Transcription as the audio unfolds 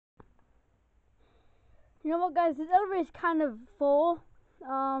You know what, guys? This elevator is kind of full.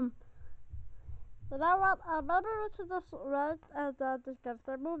 So that better to just right as the steps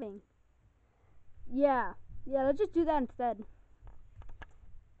are moving. Yeah, let's just do that instead. We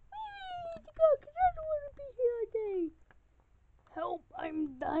need to go, cause I don't want to be here all day. Help! I'm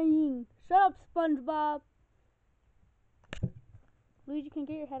dying. Shut up, SpongeBob. Luigi, can you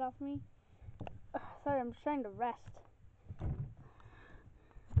get your head off me? Sorry, I'm just trying to rest.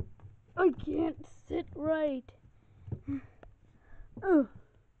 I can't sit right. Ugh.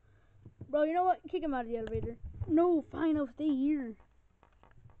 Bro, you know what? Kick him out of the elevator. No, fine, I'll stay here.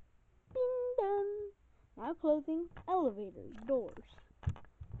 Ding dong. Now closing elevator doors.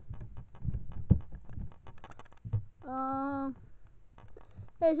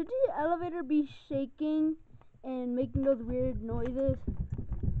 Hey, should the elevator be shaking and making those weird noises?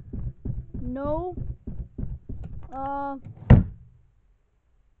 No.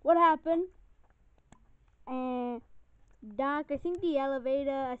 What happened? Doc, I think the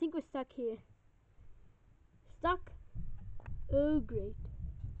elevator, I think we're stuck here. Stuck? Oh, great.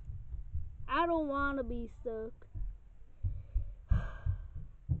 I don't want to be stuck.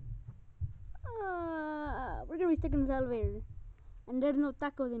 We're going to be stuck in this elevator. And there's no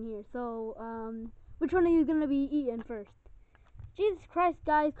tacos in here. So, which one are you going to be eating first? Jesus Christ,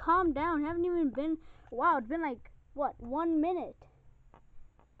 guys, calm down. Haven't even been, wow, it's been like, what, 1 minute?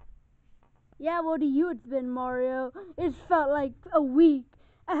 Yeah, well, to you it's been, Mario. It's felt like a week.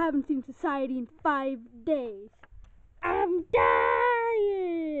 I haven't seen society in 5 days. I'm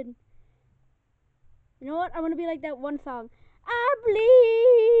dying. You know what? I want to be like that one song. I'm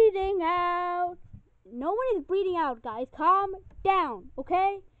bleeding out. No one is bleeding out, guys. Calm down,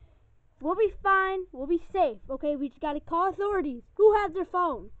 okay? We'll be fine. We'll be safe, okay? We just gotta call authorities. Who has their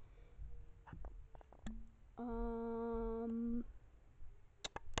phone?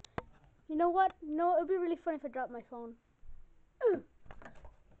 You know what? No, it'd be really funny if I dropped my phone.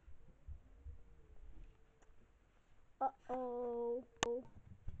 Uh-oh.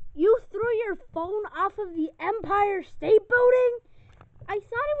 You threw your phone off of the Empire State Building? I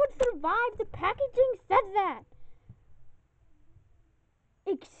thought it would survive. The packaging said that.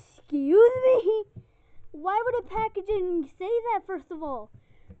 Excuse me? Why would a packaging say that, first of all?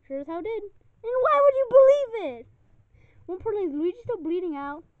 Sure as how did. And why would you believe it? More importantly, is Luigi still bleeding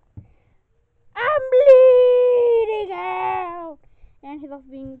out? I'm bleeding out! And he's also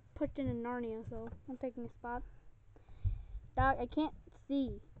being pushed into Narnia, so I'm taking a spot. Doc, I can't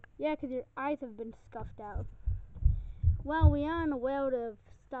see. Yeah, because your eyes have been scuffed out. Well, we are in a world of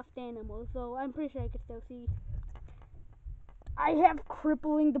stuffed animals, so I'm pretty sure I can still see. I have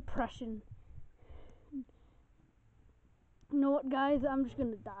crippling depression. You know what, guys? I'm just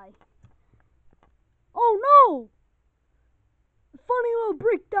gonna die. Oh no! The funny little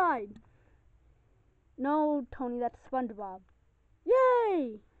brick died. No, Tony, that's SpongeBob.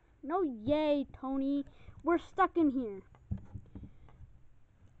 Yay! No, yay, Tony. We're stuck in here.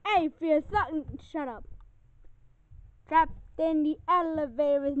 Hey, if you're stuck, shut up. Trapped in the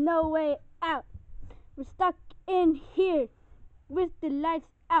elevator with no way out. We're stuck in here with the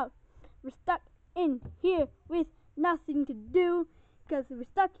lights out. We're stuck in here with nothing to do, cause we're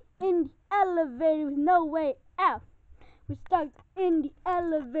stuck in the elevator with no way out. We're stuck in the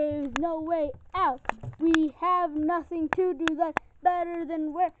elevator with no way out. We have nothing to do that's better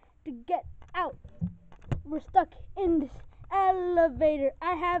than where to get out. We're stuck in this elevator.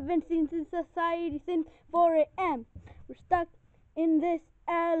 I haven't seen society since 4 a.m. We're stuck in this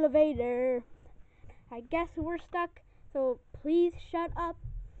elevator. I guess we're stuck, so please shut up.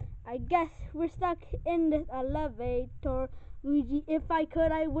 I guess we're stuck in this elevator. Luigi, if I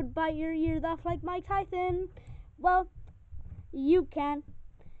could, I would bite your ears off like Mike Tyson. Well, you can,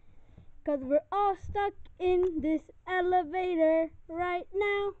 cause we're all stuck in this elevator right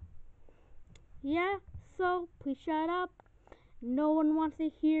now. Yeah, so please shut up. No one wants to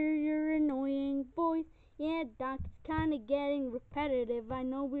hear your annoying voice. Yeah, Doc, it's kinda getting repetitive. I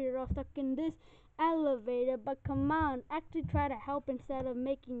know we're all stuck in this elevator, but come on, actually try to help instead of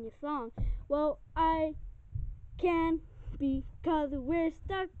making your song. Well, I can, because we're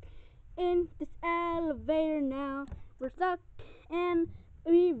stuck in this elevator now. We're stuck and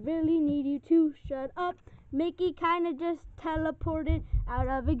we really need you to shut up. Mickey kinda just teleported out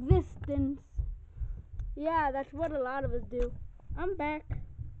of existence. Yeah, that's what a lot of us do. I'm back.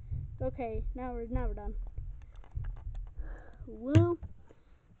 Okay, now we're done. Well,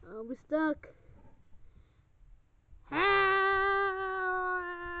 we're stuck. Help!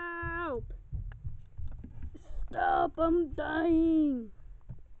 Stop, I'm dying.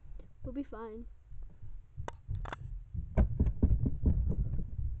 We'll be fine.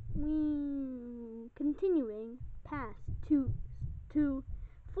 Continue. continuing past to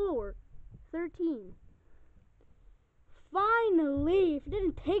floor 13. Finally, if it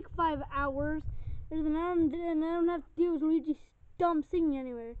didn't take 5 hours, then I don't have to deal with Luigi's dumb singing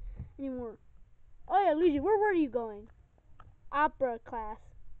anymore. Oh yeah, Luigi, where were you going? Opera class.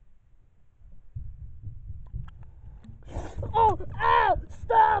 Oh, ow,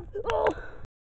 stop! Oh.